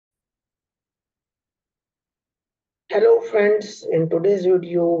Hello friends, in today's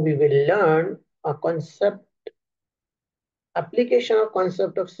video we will learn a application of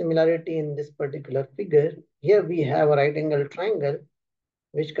concept of similarity in this particular figure. Here we have a right angle triangle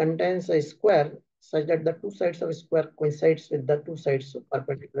which contains a square such that the two sides of a square coincides with the two sides of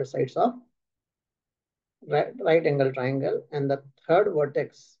perpendicular sides of right angle triangle, and the third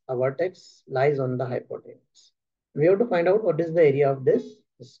vertex, a vertex, lies on the hypotenuse. We have to find out what is the area of this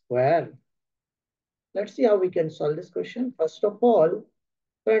square. Let's see how we can solve this question. First of all,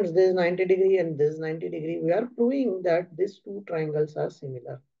 friends, this is 90° and this is 90°. We are proving that these two triangles are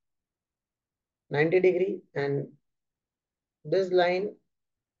similar. 90° and this line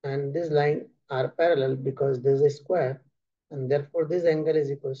are parallel because this is a square, and therefore this angle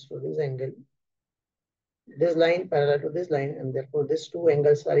is equals to this angle. This line parallel to this line, and therefore these two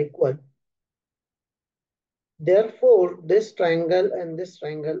angles are equal. Therefore, this triangle and this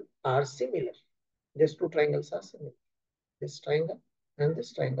triangle are similar. These two triangles are similar. This triangle and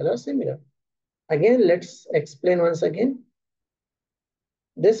this triangle are similar. Again, let's explain once again.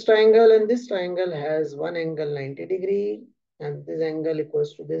 This triangle and this triangle has one angle 90°, and this angle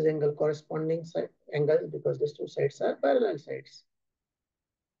equals to this angle corresponding side angles because these two sides are parallel sides.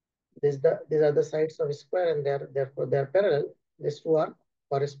 These are the sides of a square, and therefore they are parallel. These two are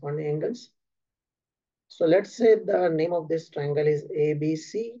corresponding angles. So let's say the name of this triangle is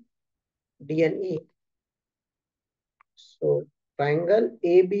ABC, D and E. So triangle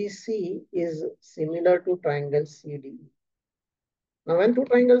ABC is similar to triangle CDE. Now, when two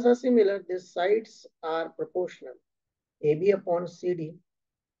triangles are similar, their sides are proportional. AB upon CD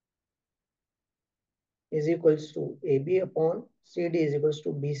is equals to AB upon CD is equals to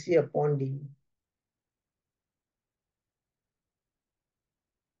BC upon DE.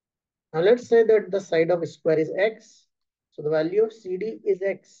 Now, let's say that the side of a square is X. So the value of CD is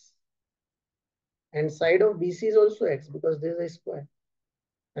X. And side of BC is also X because this is a square.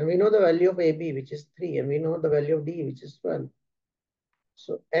 And we know the value of AB, which is 3. And we know the value of D, which is 12.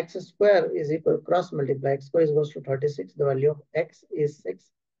 So X square is equal cross multiply. X square is equals to 36. The value of X is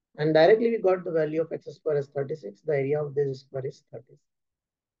 6. And directly we got the value of X square as 36. The area of this square is 36.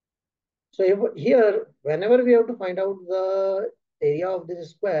 So here, whenever we have to find out the area of this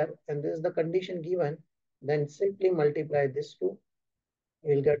square, and this is the condition given, then simply multiply this two.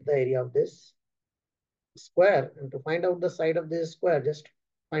 You will get the area of this square. And to find out the side of this square, just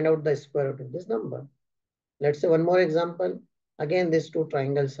find out the square root of this number. Let's say one more example. Again, these two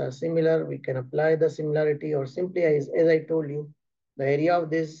triangles are similar. We can apply the similarity, or simply as I told you, the area of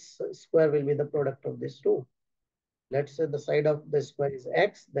this square will be the product of these two. Let's say the side of the square is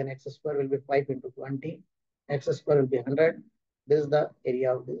X, then X square will be 5 into 20. X square will be 100. This is the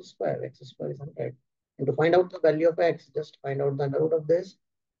area of this square. X square is 100. And to find out the value of X, just find out the under root of this.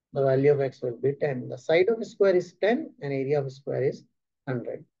 The value of X will be 10. The side of a square is 10 and area of a square is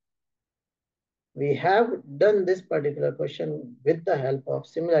 100. We have done this particular question with the help of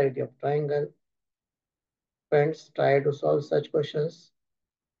similarity of triangle. Friends, try to solve such questions.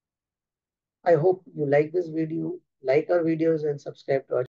 I hope you like this video, like our videos, and subscribe to our